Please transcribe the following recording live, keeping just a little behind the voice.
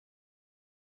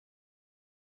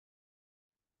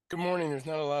Good morning. There's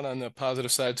not a lot on the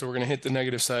positive side, so we're going to hit the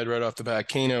negative side right off the bat.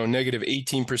 CANO, negative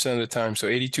 18% of the time, so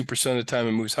 82% of the time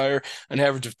it moves higher, an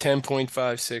average of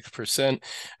 10.56%.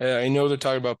 I know they're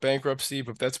talking about bankruptcy,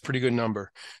 but that's a pretty good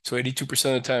number. So 82%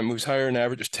 of the time it moves higher, an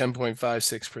average of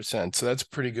 10.56%. So that's a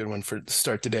pretty good one for the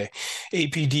start today.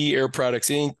 APD, Air Products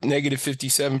Inc., negative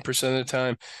 57% of the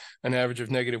time, an average of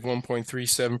negative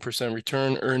 1.37%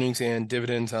 return, earnings and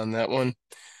dividends on that one.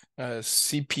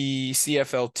 CFLT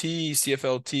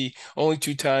only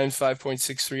 2 times,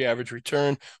 5.63 average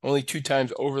return, only 2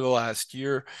 times over the last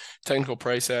year. Technical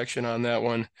price action on that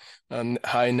one,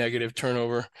 high negative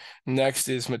turnover. Next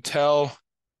is Mattel.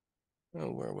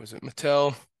 Oh, where was it?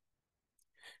 Mattel,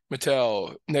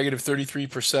 negative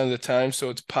 33% of the time,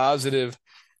 so it's positive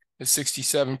is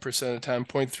 67% of the time,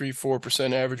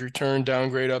 0.34% average return,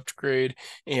 downgrade, upgrade,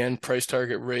 and price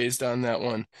target raised on that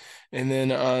one. And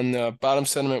then on the bottom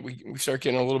sentiment, we start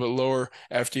getting a little bit lower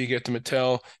after you get the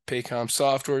Mattel, Paycom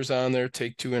Software's on there,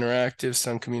 Take-Two Interactive,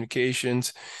 Sun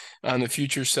Communications. On the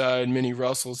future side, Mini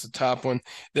Russell's the top one.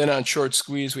 Then on short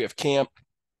squeeze, we have Camp,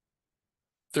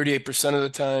 38% of the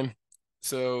time.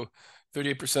 So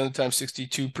 38% of the time,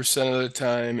 62% of the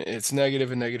time, it's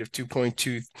negative, a negative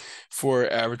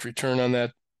 2.24 average return on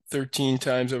that, 13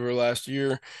 times over last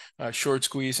year. Short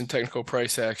squeeze and technical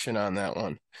price action on that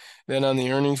one. Then on the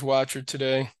earnings watcher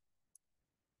today,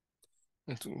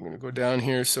 I'm going to go down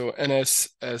here. So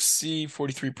NSSC,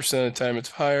 43% of the time it's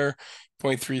higher,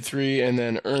 0.33, and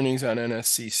then earnings on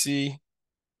NSCC.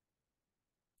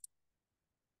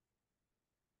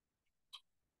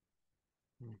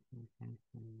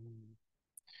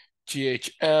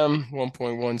 GHM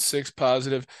 1.16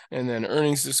 positive, and then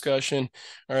earnings discussion.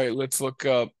 All right, let's look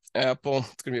up Apple.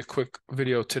 It's gonna be a quick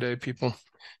video today, people.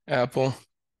 Apple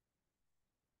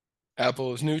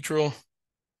is neutral.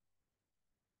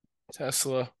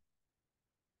 Tesla,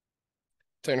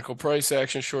 technical price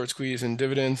action, short squeeze, and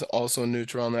dividends also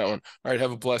neutral on that one. All right,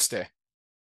 have a blessed day.